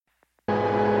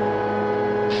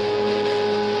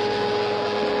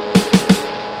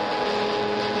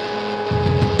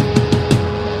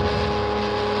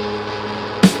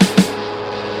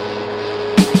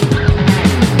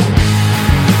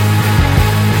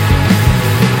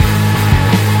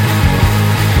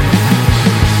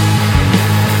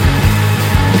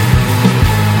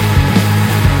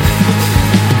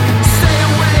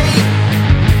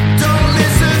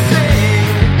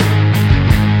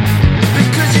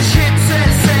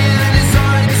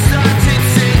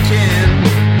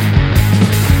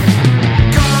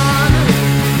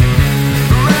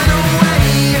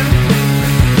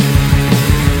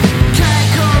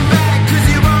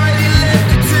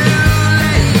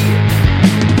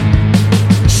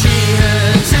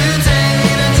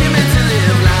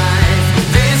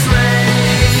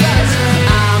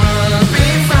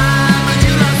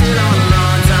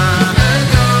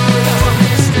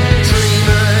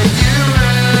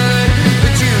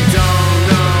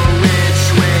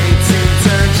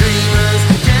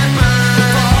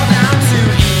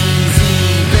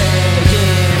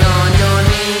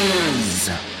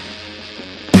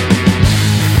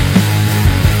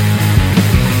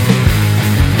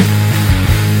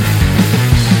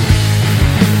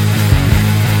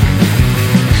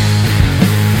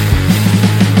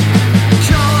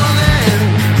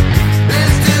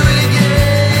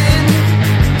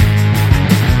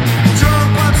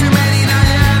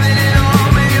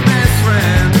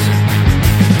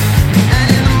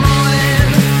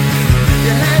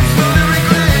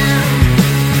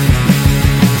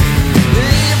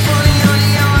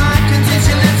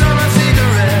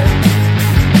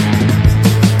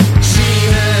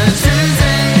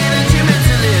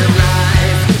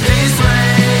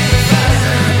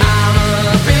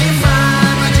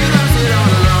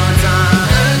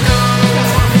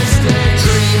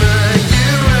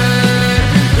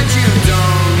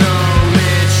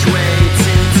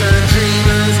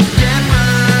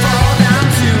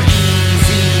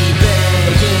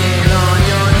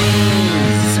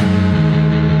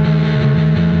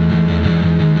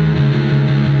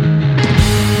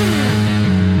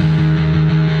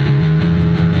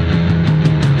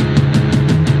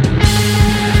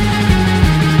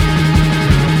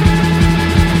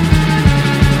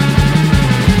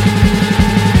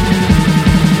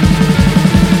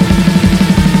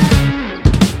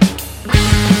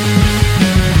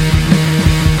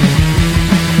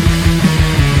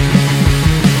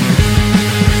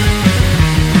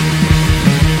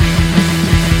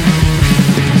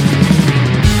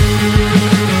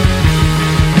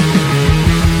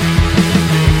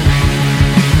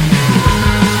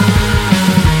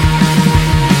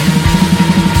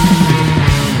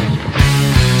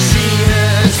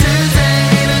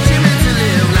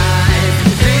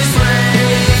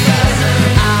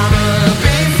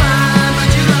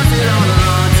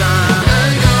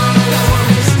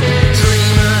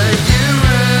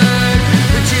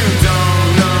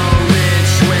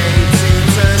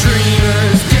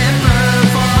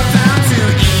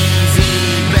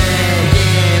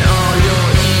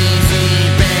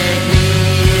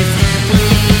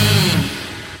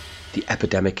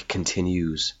epidemic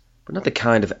continues, but not the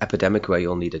kind of epidemic where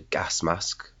you'll need a gas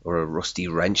mask or a rusty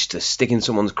wrench to stick in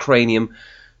someone's cranium.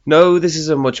 No, this is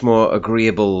a much more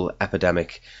agreeable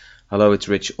epidemic. Hello, it's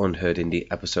Rich, Unheard Indie,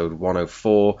 episode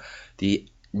 104. The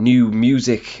new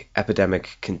music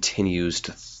epidemic continues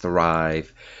to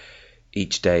thrive.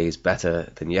 Each day is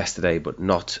better than yesterday, but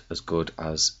not as good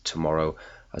as tomorrow,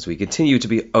 as we continue to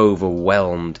be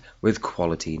overwhelmed with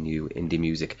quality new indie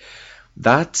music.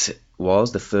 That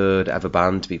was the third ever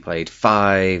band to be played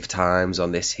 5 times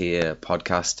on this here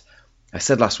podcast. I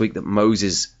said last week that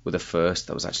Moses were the first.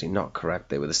 That was actually not correct.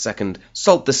 They were the second.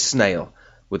 Salt the Snail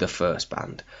were the first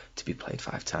band to be played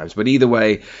 5 times. But either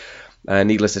way,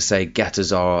 needless to say,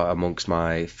 Getters are amongst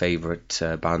my favourite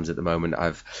bands at the moment.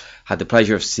 I've had the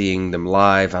pleasure of seeing them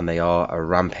live, and they are a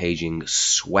rampaging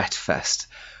sweat fest,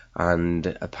 and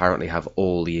apparently have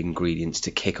all the ingredients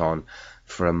to kick on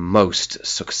for a most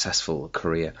successful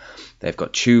career. They've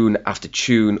got tune after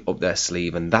tune up their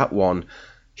sleeve, and that one,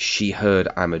 She Heard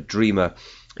I'm a Dreamer,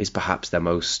 is perhaps their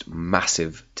most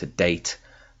massive to date.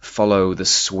 Follow the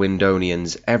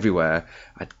Swindonians everywhere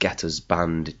at Getters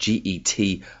Band,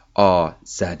 Getrz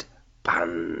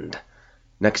Band.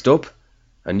 Next up,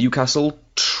 a Newcastle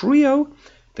trio.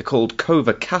 They're called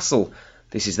Cova Castle.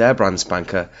 This is their brand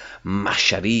spanker, Ma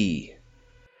Chérie.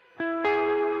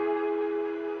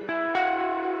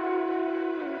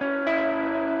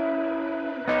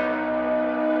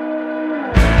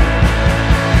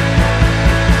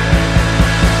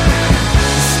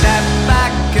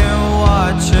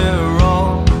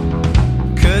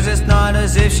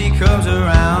 If she comes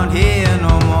around here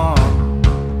no more.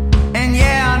 And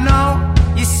yeah, I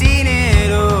know you've seen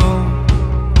it all.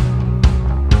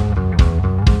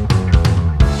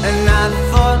 And I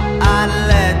thought I'd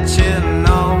let you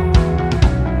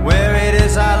know where it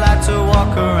is I like to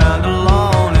walk around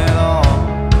alone at all.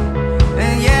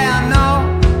 And yeah, I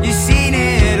know you've seen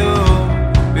it all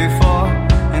before,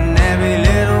 in every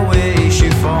little way she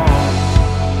falls.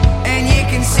 And you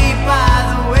can see by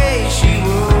the way she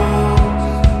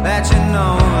that you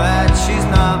know that she's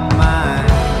not mine.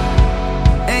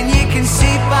 And you can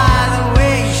see by the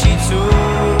way she took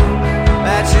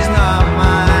that she's not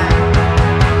mine.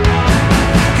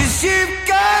 'Cause you've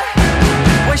got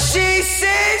what she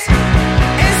says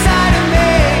inside of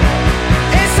me,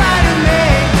 inside of me.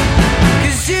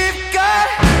 'Cause you've got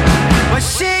what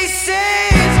she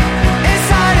says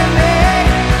inside of me,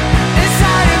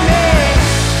 inside of me.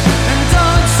 And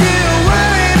don't you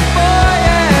worry, boy,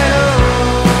 at all.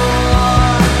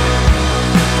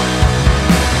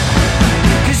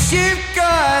 You've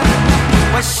got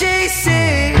what she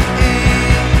sees.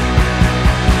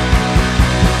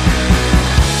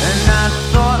 And I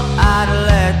thought I'd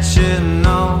let you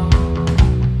know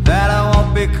that I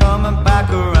won't be coming back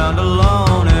around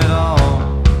alone at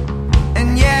all.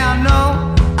 And yeah, I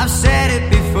know I've said it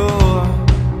before.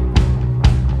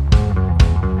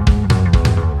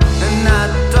 And I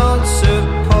don't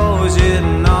suppose you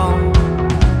know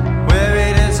where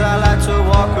it is I like to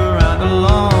walk around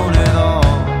alone at all.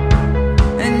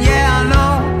 And yeah, I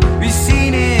know we've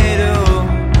seen it all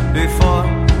before,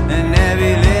 in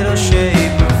every little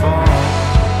shape and form.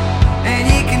 And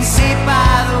you can see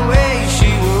by the way she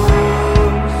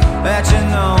moves that you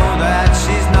know that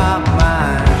she's not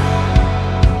mine.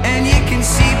 And you can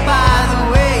see by the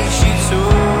way she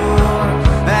talks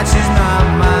that she's not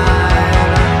mine.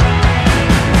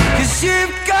 'Cause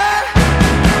you've got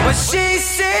what she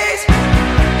says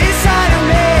inside of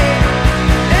me,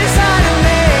 inside of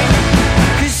me.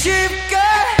 'Cause you've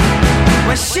got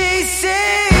what she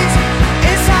says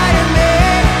inside of me,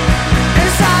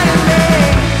 inside of me.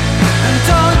 And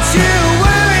don't you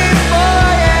worry,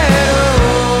 boy, at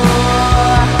all.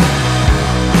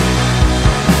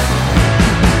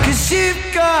 'Cause you've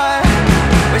got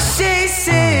what she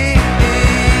says.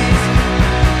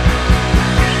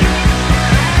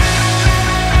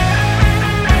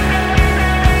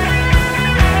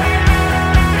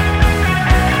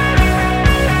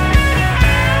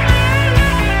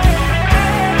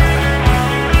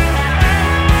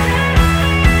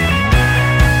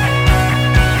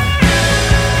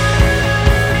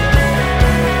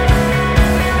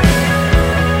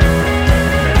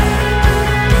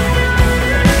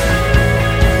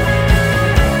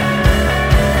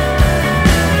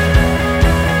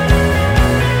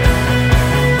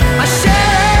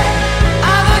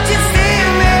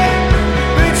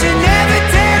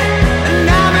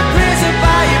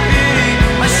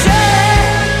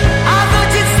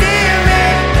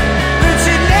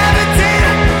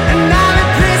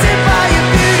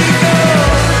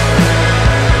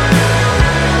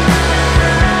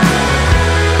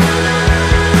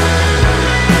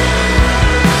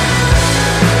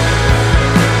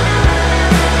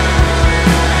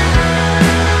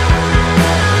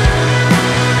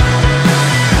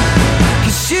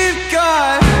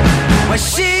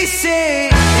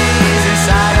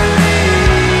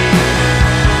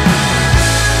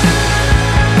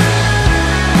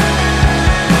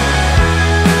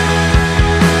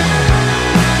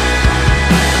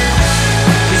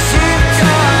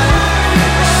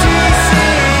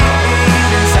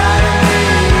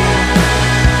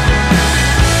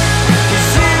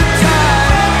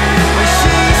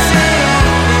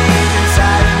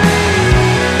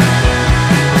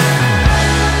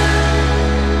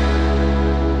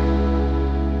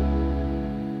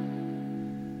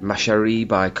 Ma Chérie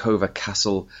by Cova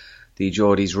Castle. The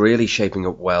Geordies really shaping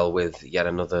up well with yet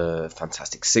another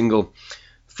fantastic single.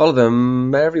 Follow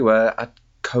them everywhere at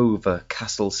Cova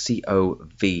Castle,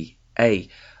 C-O-V-A.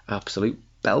 Absolute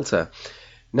belter.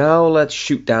 Now let's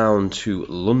shoot down to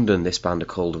London. This band are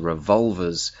called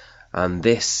Revolvers, and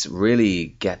this really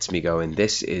gets me going.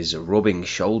 This is Rubbing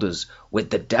Shoulders with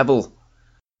the Devil.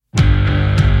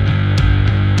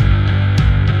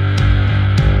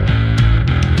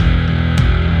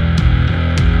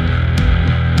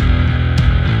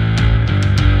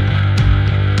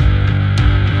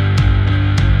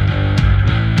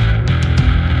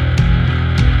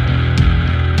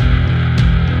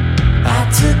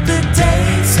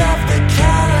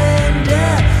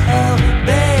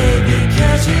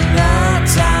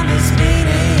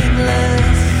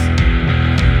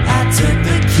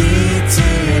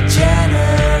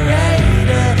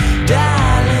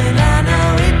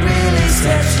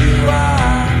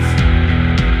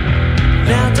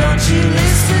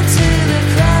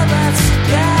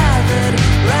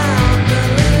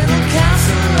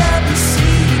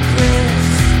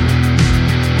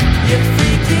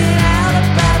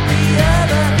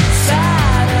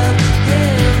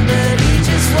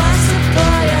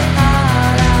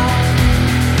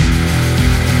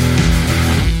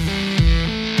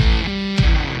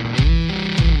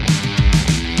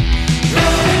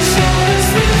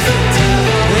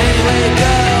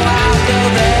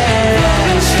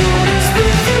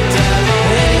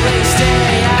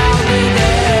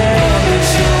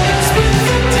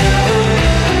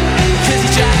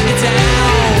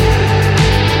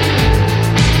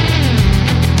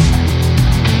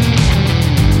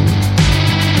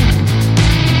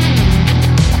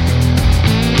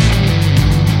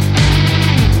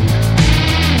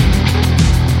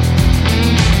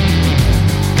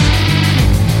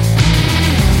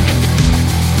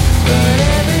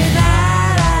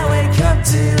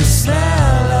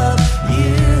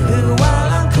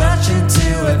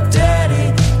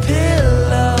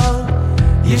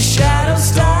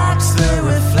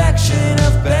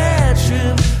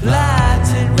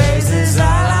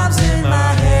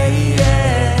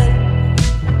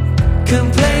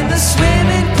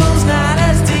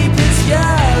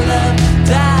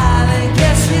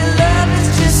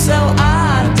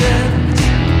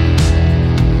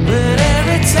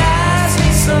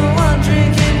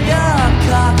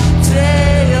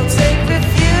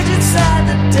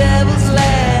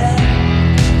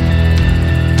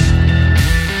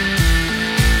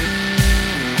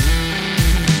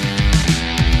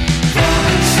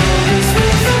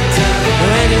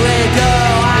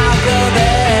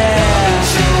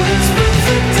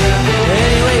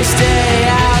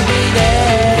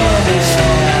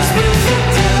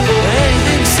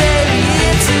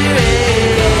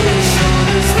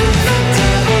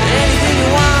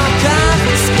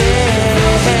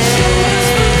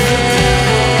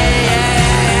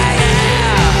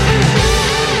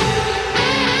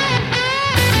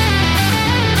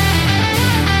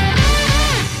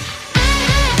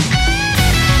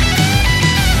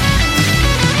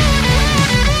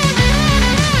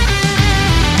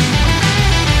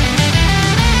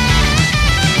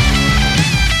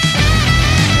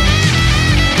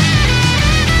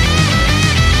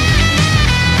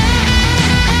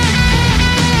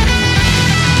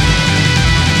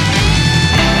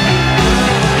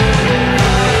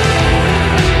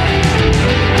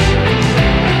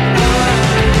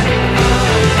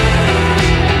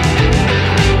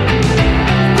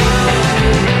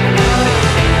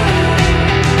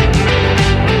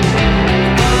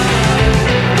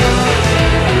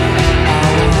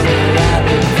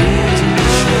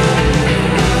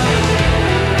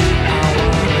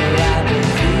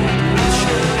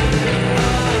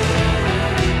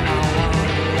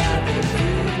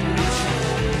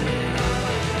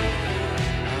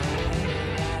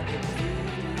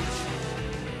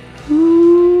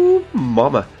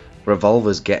 Mama.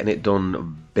 Revolvers getting it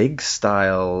done big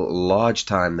style, large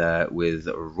time there with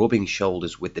Rubbing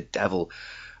Shoulders with the Devil.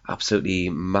 Absolutely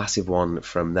massive one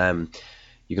from them.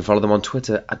 You can follow them on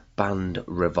Twitter at Band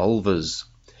Revolvers.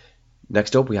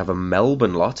 Next up we have a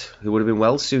Melbourne lot who would have been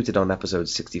well suited on episode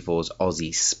 64's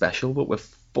Aussie special, but we're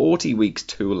 40 weeks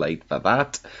too late for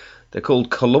that. They're called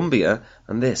Columbia,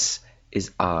 and this is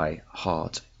I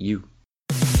Heart You.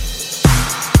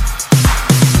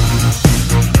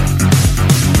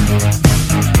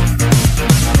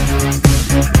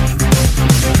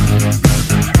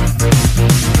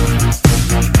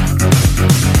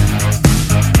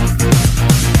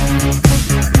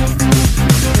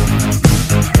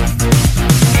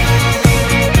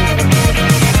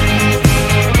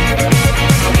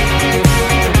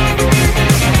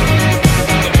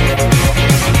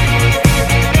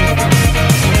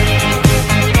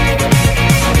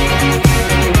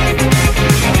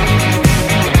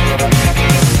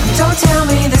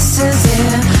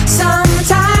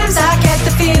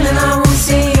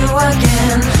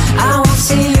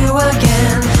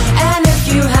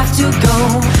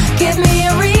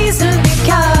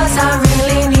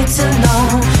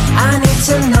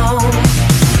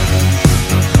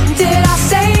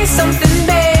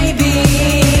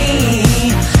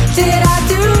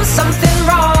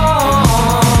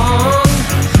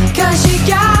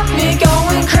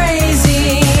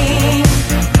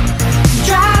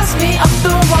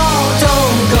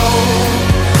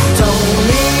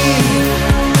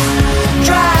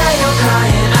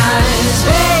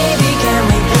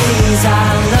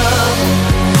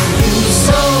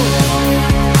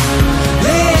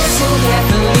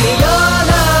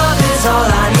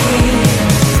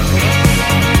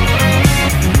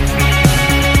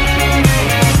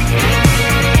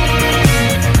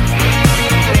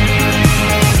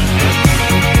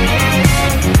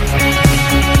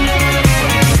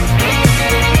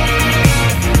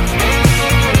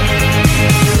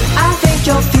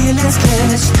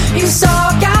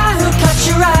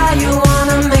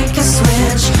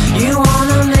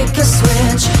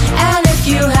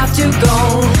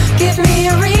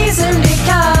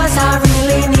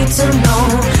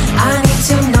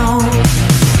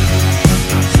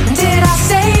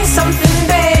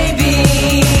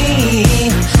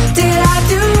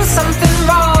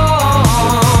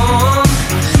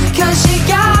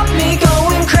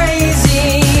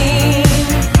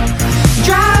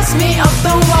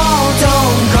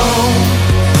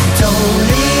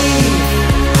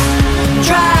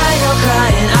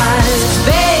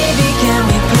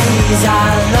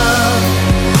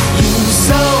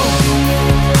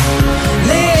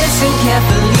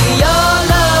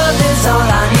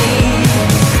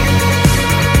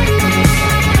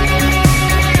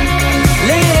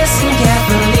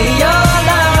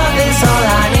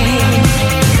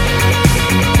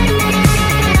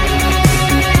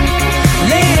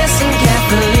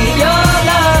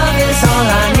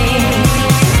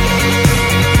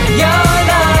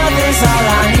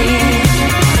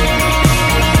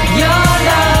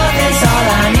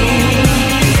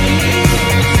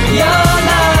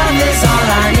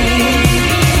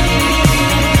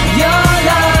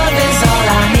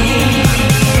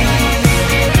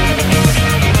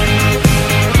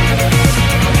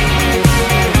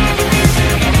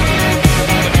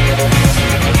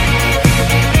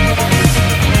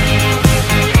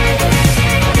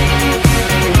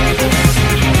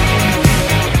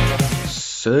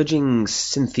 surging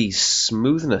synthy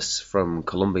smoothness from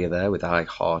Columbia there with I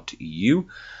Heart You.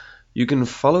 You can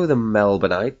follow the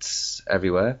Melbourneites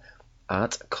everywhere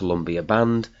at Columbia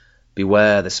Band.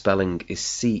 Beware, the spelling is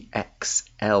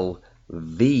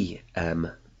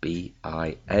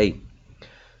CXLVMBIA.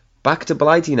 Back to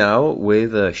Blighty now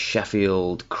with a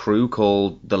Sheffield crew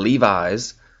called the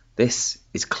Levis. This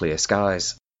is Clear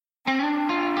Skies.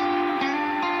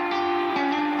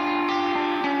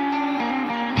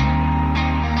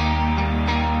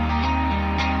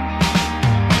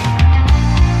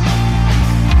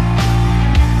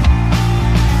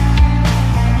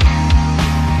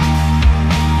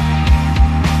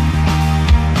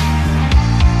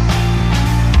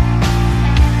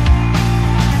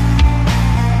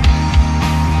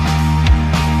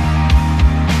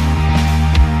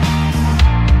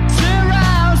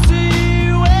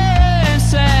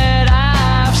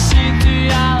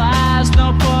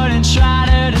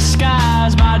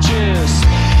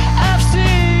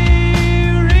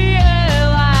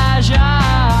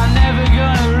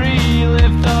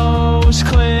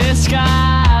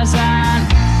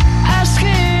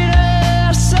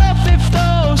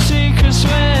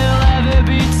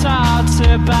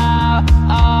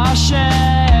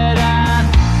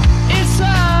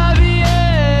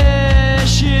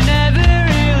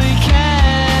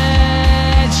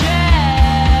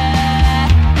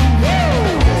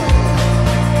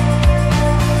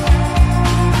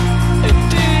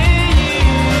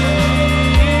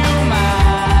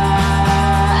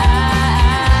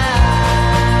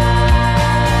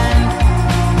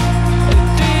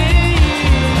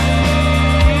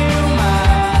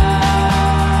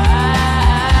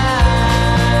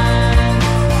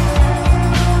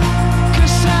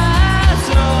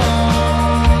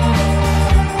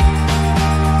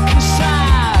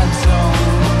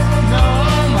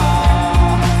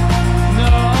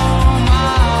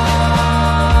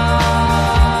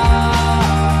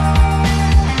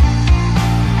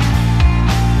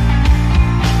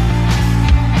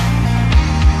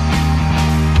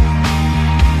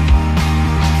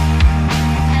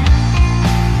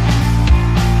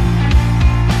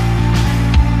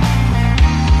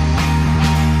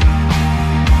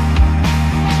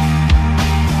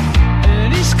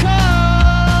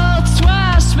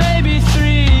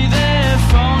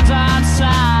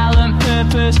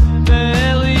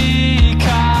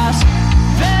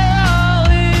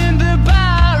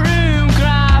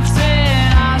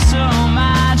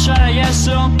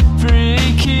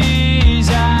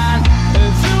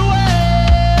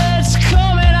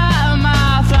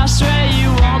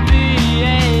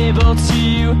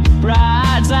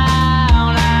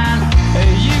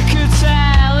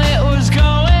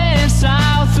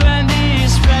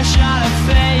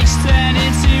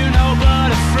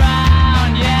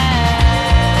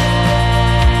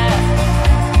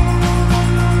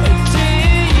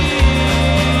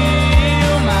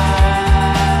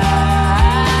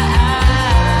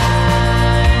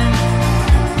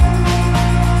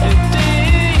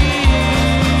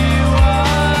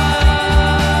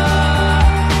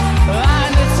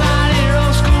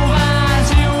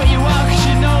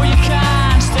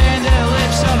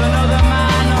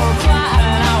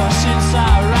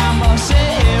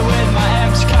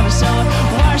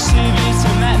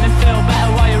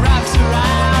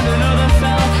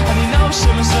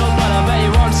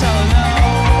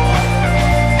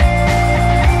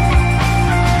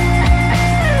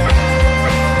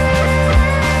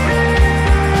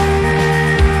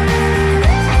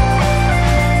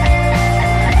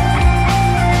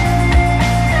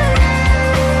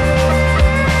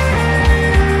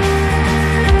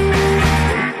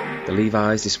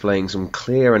 Displaying some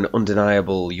clear and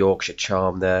undeniable Yorkshire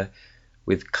charm there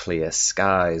with Clear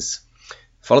Skies.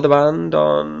 Follow the band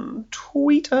on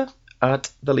Twitter at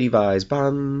the Levis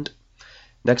Band.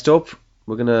 Next up,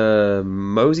 we're going to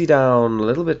mosey down a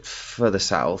little bit further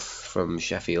south from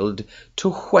Sheffield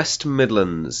to West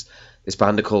Midlands. This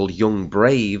band are called Young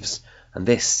Braves, and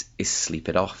this is Sleep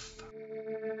It Off.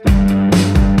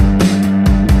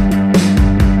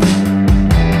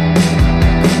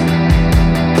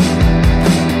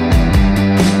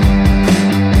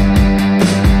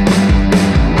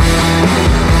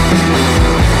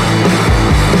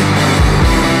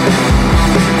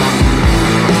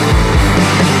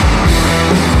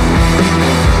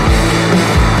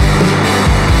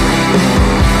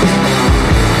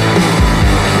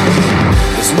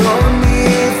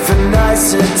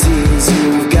 Niceties,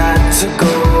 you've got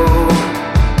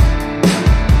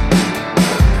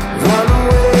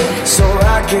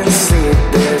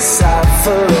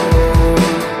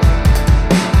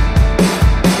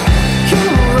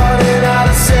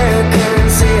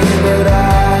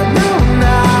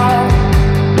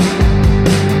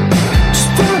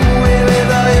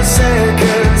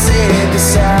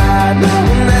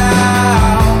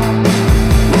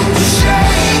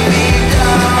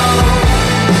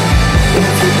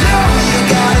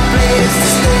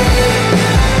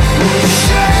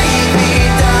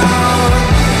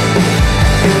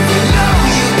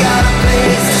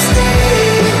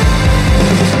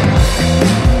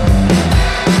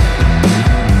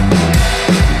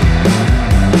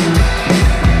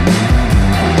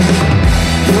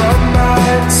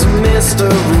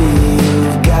mystery,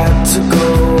 you've got to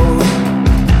go.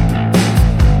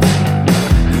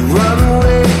 You run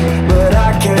away, but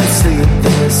I can't sleep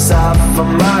this off of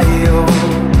my own.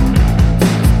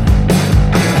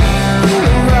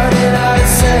 I'm running out of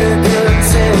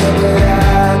seconds, but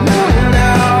I know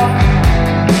now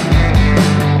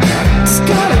it's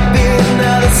gotta be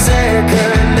another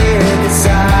second in this.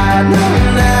 I know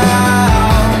now.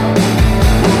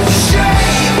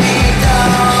 Shake me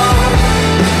down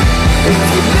if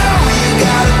you know you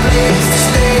got a place to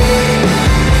stay.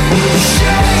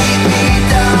 Shake me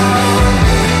down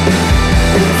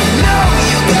if you know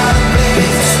you got a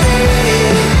place to stay.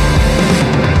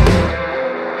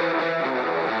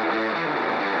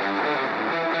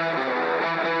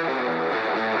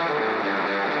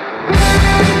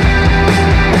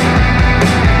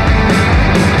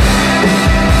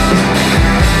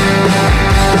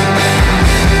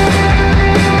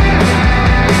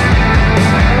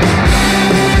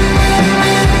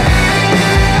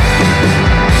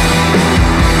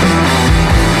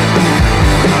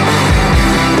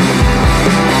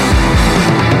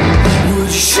 Would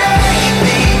you shake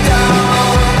me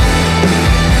down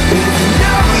if you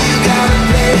know you got a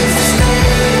place to stay?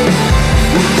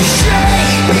 Would you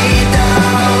shake me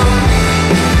down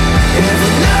if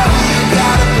you know you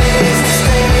got a place to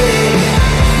stay?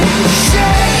 Would you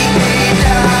shake me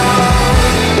down if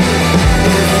you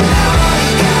know you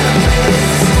got a place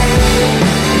to stay?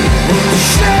 Would you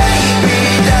shake me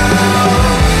down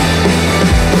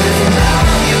if you know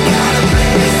you got a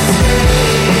place to stay?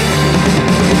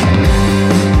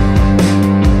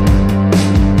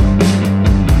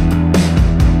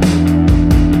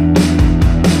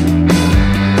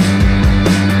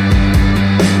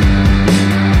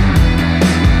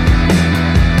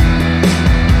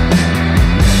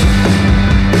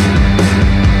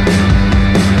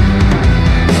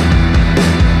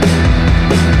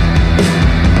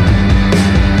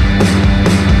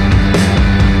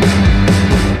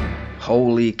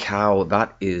 Holy cow,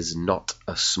 that is not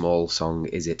a small song,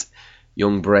 is it?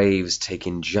 Young Braves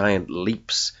taking giant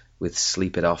leaps with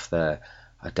Sleep It Off there.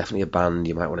 Definitely a band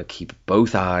you might want to keep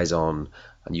both eyes on,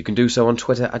 and you can do so on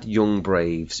Twitter at Young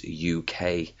Braves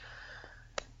UK.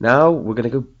 Now we're going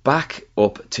to go back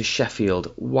up to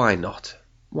Sheffield. Why not?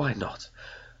 Why not?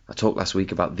 I talked last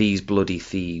week about These Bloody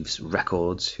Thieves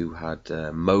Records, who had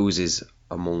Moses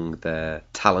among their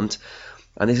talent.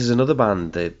 And this is another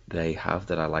band that they have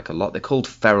that I like a lot. They're called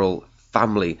Feral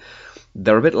Family.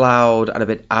 They're a bit loud and a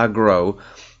bit aggro.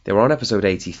 They were on episode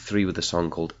 83 with a song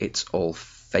called It's All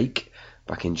Fake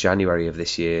back in January of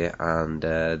this year. And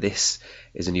this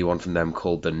is a new one from them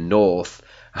called The North.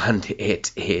 And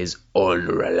it is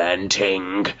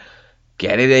unrelenting.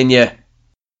 Get it in ya.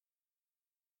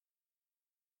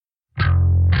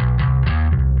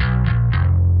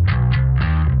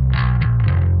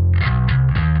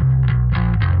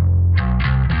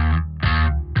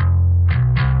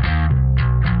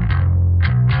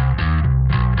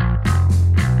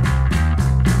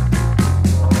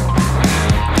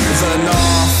 The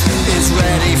North is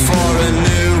ready for a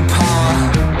new power.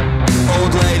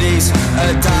 Old ladies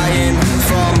are dying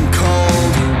from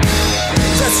cold.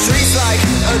 The streets like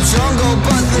a jungle,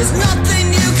 but there's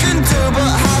nothing you can do. But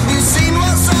have you seen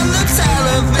what's on the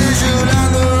television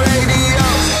and the radio?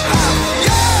 Have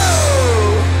you?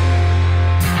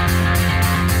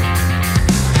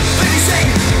 BBC,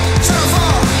 Channel 4,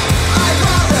 I'd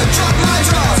rather drop my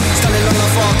drawers. Standing on the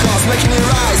forecast, making your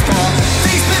eyes pour.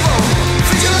 These people,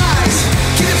 visualize,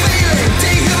 keep it feeling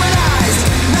dehumanized.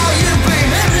 Now you've been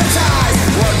hypnotized.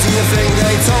 What do you think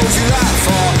they told you that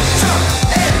for? Jump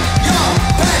in your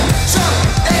pen, jump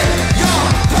in your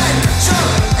pen,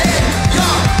 jump in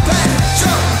your pen,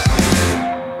 jump.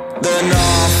 The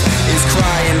North is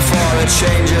crying for a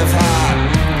change of heart.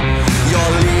 Your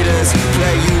leaders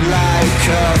play you like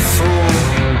a fool.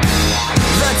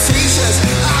 The teachers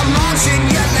are marching,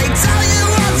 yet they tell you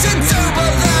what to do.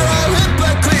 But they're all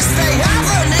hypocrites, they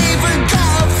haven't even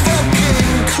got a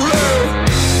fucking clue.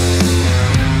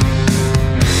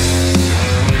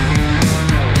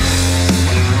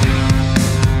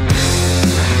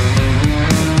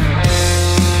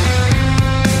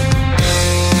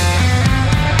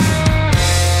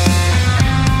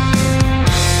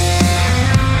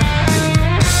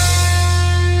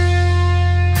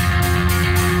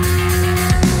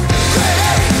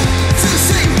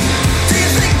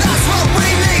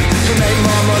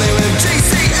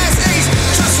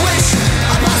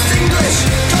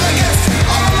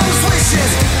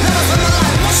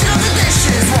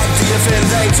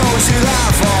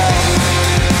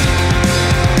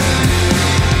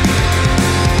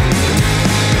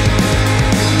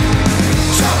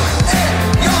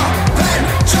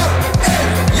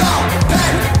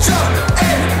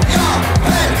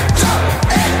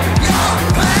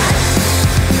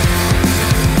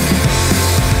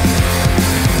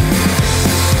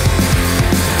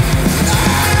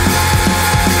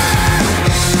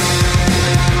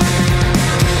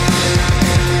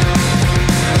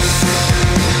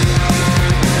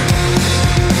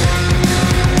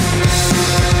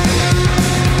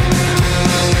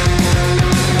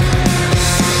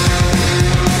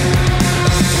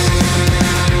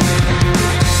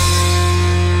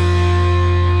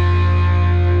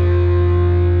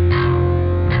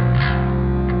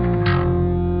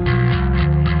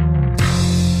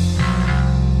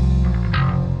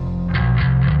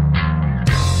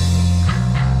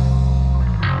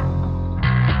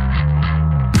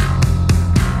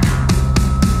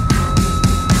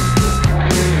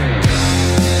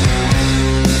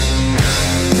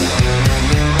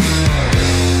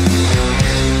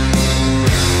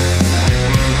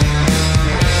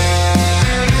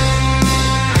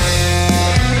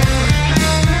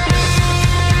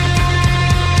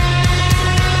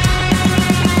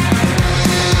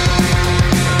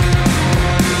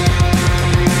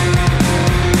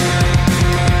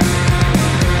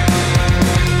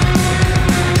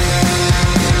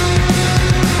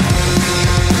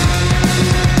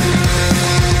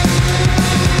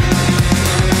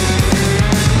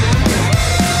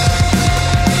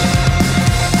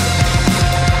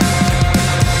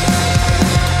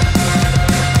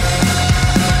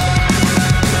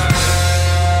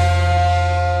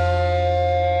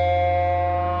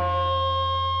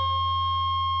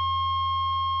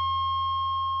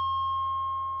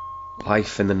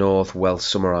 Life in the North, well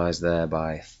summarised there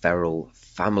by Feral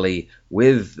Family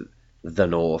with The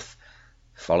North.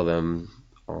 Follow them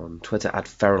on Twitter at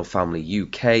Feral Family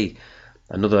UK.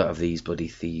 Another of these bloody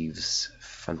thieves.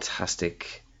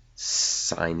 Fantastic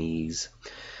signees.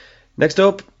 Next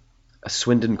up, a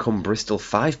Swindon cum Bristol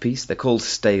 5-piece. They're called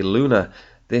Stay Lunar.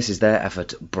 This is their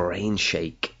effort, Brain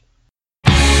Shake.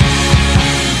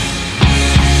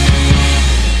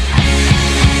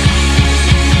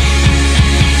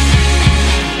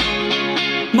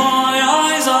 My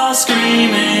eyes are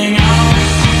screaming out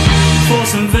for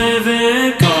some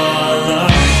vivid colour.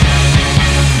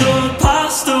 The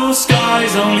pastel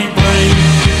skies only break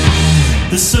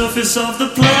the surface of the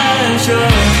pleasure.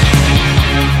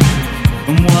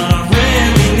 And what I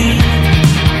really need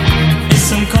is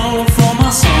some colour for my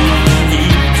summer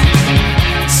heat.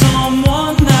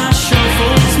 Someone that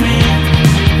shuffles me,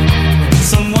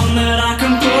 someone that I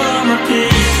can put on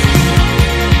repeat.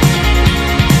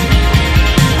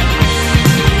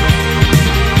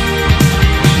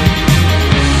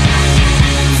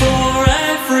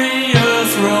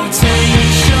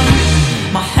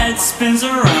 My head spins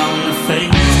around the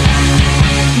fate.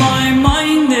 My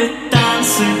mind, it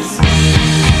dances.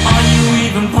 Are you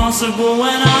even possible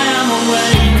when I am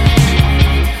awake?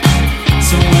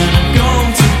 So when I go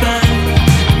to bed,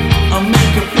 I'll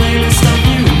make a playlist of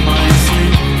you in my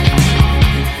sleep,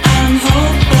 and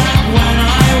hope that when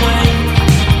I wake,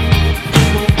 it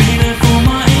will be there for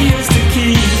my ears to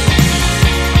keep.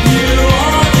 You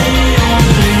are the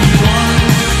only one.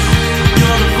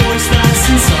 You're the voice that's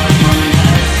inside my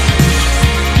head.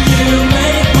 You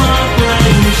make my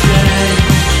brain shake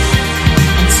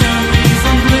and turn me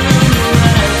from blue to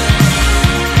red.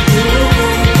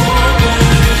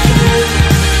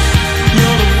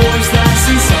 You're the voice that's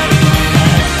inside my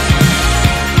head.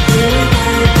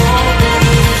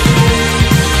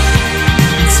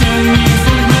 And turn me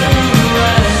from blue to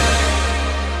red.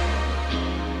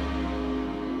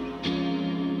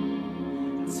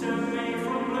 Turn me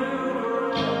from blue to red.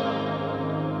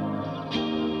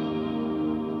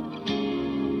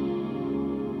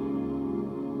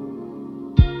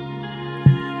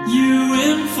 You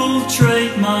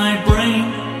infiltrate my brain.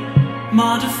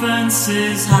 My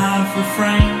defenses have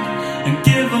refrained and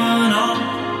given up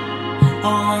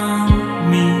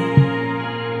on me.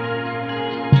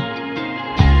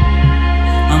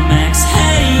 I'm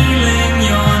exhaling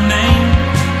your name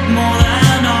more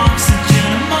than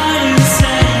oxygen. Am I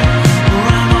insane, or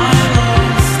am I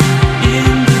lost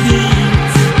in the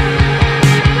heat?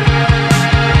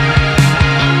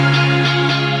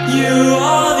 You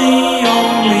are the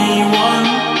only one.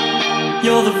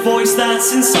 You're the voice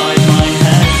that's inside my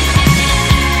head.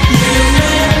 You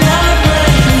make my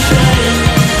brain shake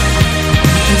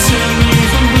and turn me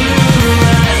from blue to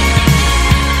red.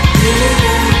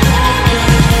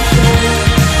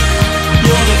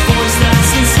 You're the voice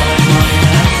that's inside my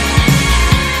head.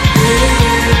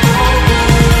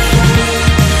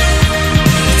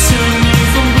 Turn me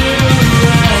from blue to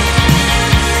red.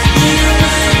 You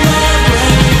make my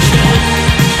brain shake.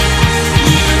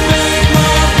 You make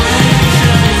my brain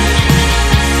shake.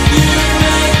 You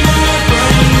make my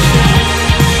brain shake.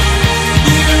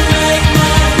 You make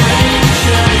my brain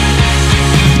shake.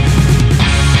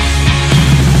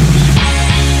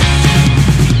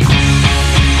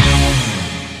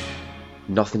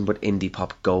 Nothing but indie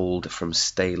pop gold from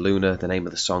Stay Lunar. The name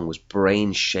of the song was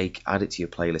Brain Shake. Add it to your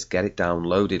playlist, get it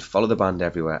downloaded, follow the band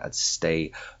everywhere at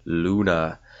Stay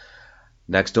Lunar.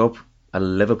 Next up, a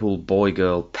Liverpool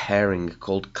boy-girl pairing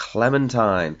called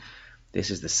Clementine. This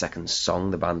is the second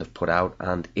song the band have put out,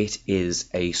 and it is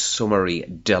a summery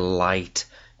delight.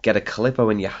 Get a Calippo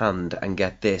in your hand and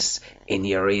get this in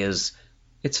your ears.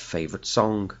 It's favourite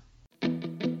song.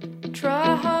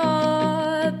 Try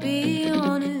hard, be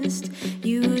honest.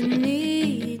 You would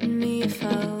need me if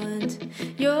I went.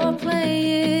 You're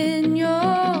playing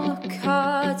your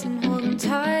cards and hold them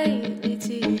tightly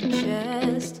to your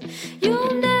chest.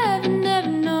 You'll never, never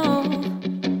know,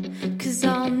 'cause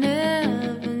I'll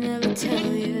never, never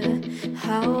tell you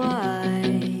how I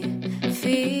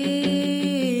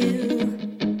feel.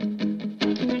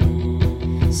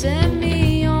 Set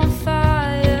me on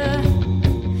fire,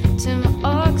 turn my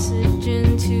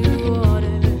oxygen to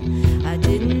water. I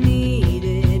didn't need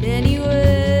it anyway.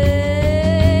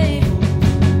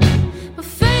 My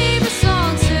favorite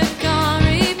songs are on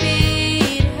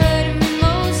repeat, hurting me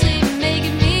mostly,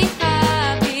 making me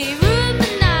happy. Ruin the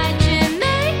night, you're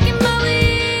making my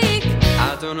week.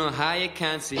 I don't know how you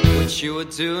can't see what you were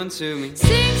doing to me.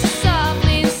 Sing so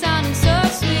softly, sounding so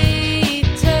sweet,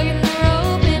 tugging the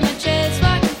rope in my chest, so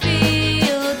I can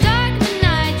feel. Dark in the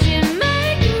night, you're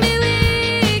making me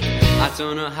weak. I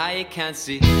know how you can't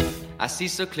see. I see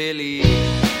so clearly.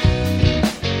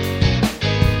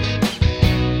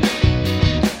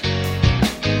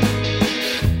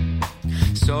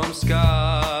 So I'm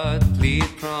scarred, please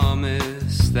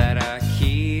promise that I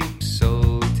keep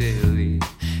so dearly.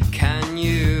 Can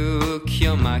you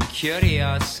cure my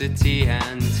curiosity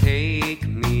and take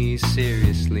me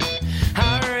seriously?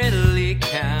 I really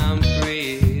can't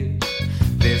breathe.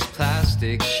 This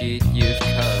plastic sheet, you've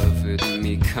covered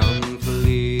me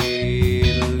completely.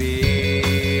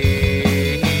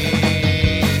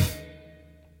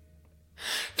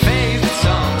 Favorite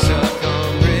songs are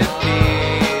on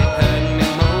repeat, hurting me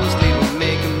mostly but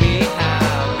making me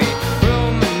happy.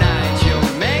 Romanize, you're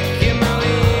making me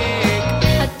weak.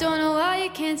 I don't know why you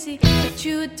can't see what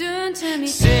you were doing to me.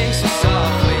 Sing so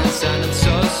softly and sounding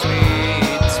so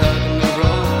sweet, tugging the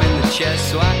rope in the chest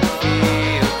so I can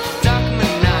feel. Document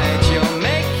you're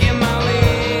making my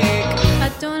week. I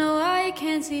don't know why you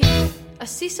can't see. I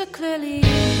see so clearly.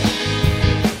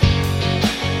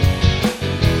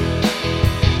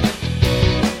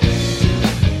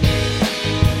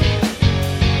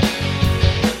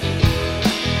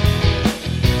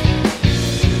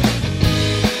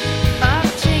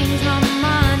 I've changed my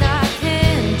mind, I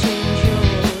can change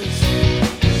yours.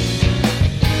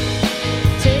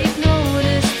 Take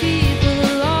notice, people,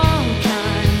 a long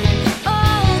time.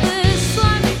 All this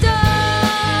slime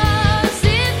does.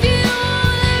 If you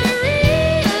wanna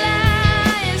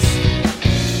realize,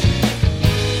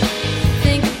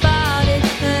 think about it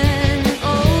and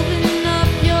open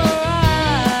up your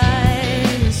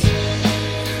eyes.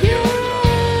 Your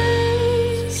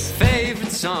eyes.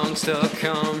 Favorite songs stuck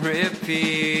on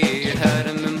repeat,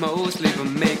 hurting me mostly but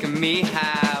making me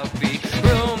happy.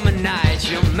 Romanize,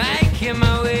 you're making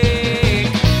my week.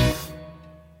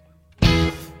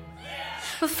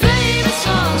 My favorite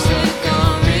songs stuck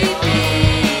on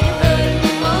repeat, hurting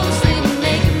me mostly but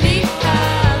making me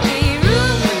happy.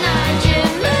 Romanize,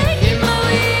 you're making my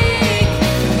week.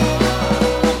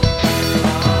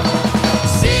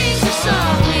 Sing so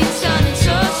softly, sounding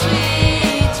so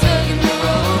sweet, tugging the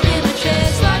rope in the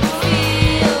chest like a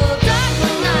field. Dark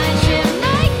nights, you're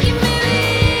making me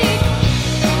weak.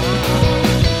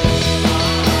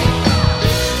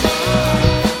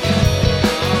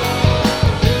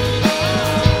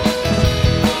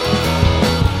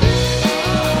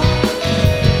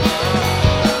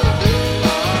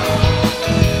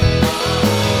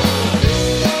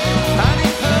 And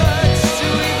it hurts to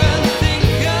even think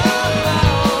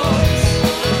about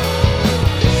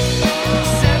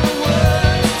 7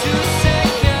 words, 2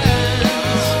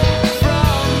 seconds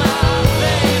from my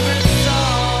favorite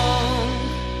song.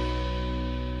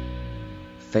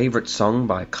 Favourite song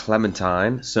by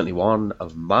Clementine, certainly one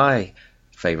of my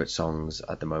favourite songs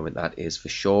at the moment, that is for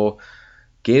sure.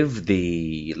 Give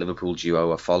the Liverpool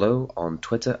duo a follow on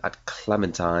Twitter at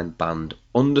ClementineBand_.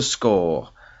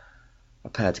 A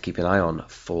pair to keep an eye on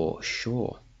for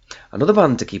sure. Another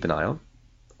band to keep an eye on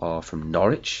are from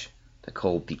Norwich. They're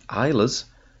called the Islers.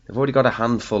 They've already got a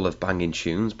handful of banging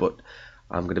tunes, but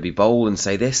I'm going to be bold and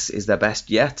say this is their best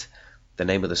yet. The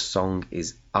name of the song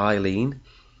is Eileen.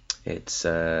 It's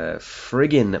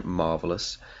friggin'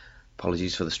 marvellous.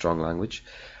 Apologies for the strong language.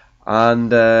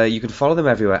 And you can follow them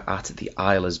everywhere at the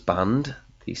Islers Band.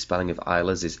 The spelling of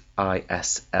Islers is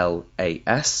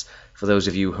Islas. For those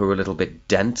of you who are a little bit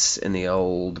dense in the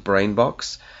old brain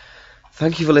box.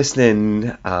 Thank you for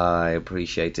listening. I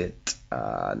appreciate it.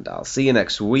 And I'll see you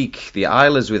next week. The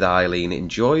Islers with Eileen.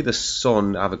 Enjoy the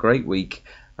sun. Have a great week.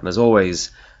 And as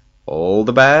always, all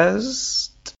the best.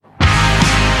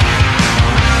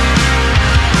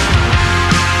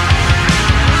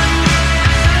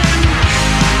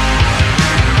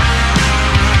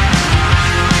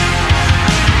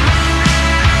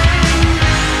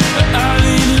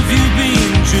 Eileen, have you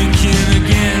been drinking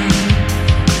again?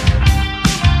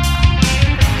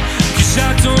 'Cause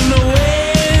I don't know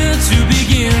where to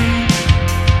begin.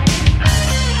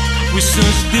 With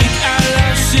such thick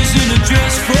eyelashes and a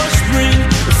dress for spring,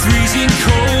 freezing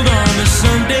cold on a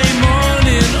Sunday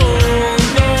morning. Oh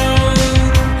Lord,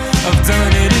 I've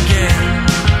done it again.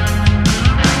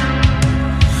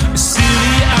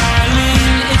 Silly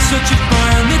Eileen, it's such a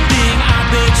funny thing. I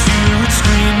bet you would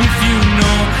scream if you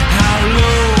know how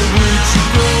low would you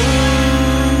go.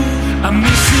 I'm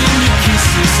missing your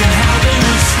kisses and how they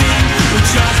would sting. We're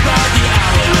charged by the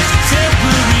hour, it's a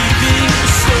temporary thing.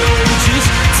 So just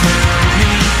tell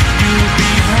me you'll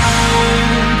be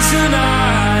home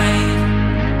tonight.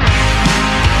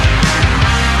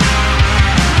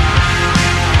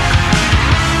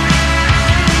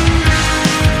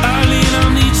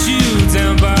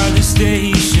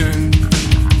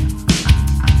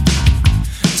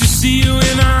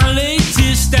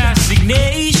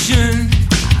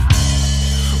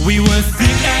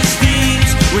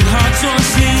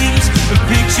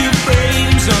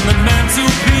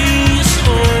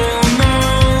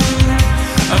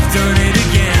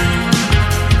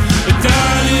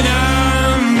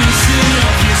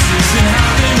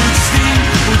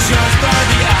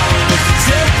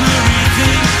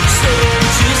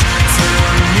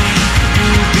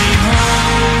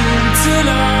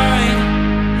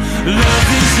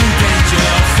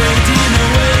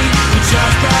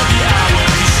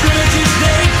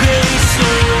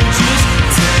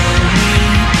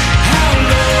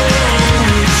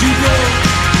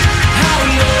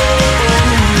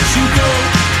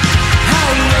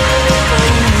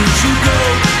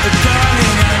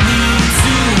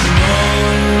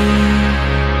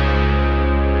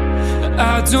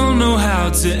 I don't know how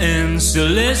to end, so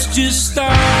let's just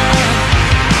start.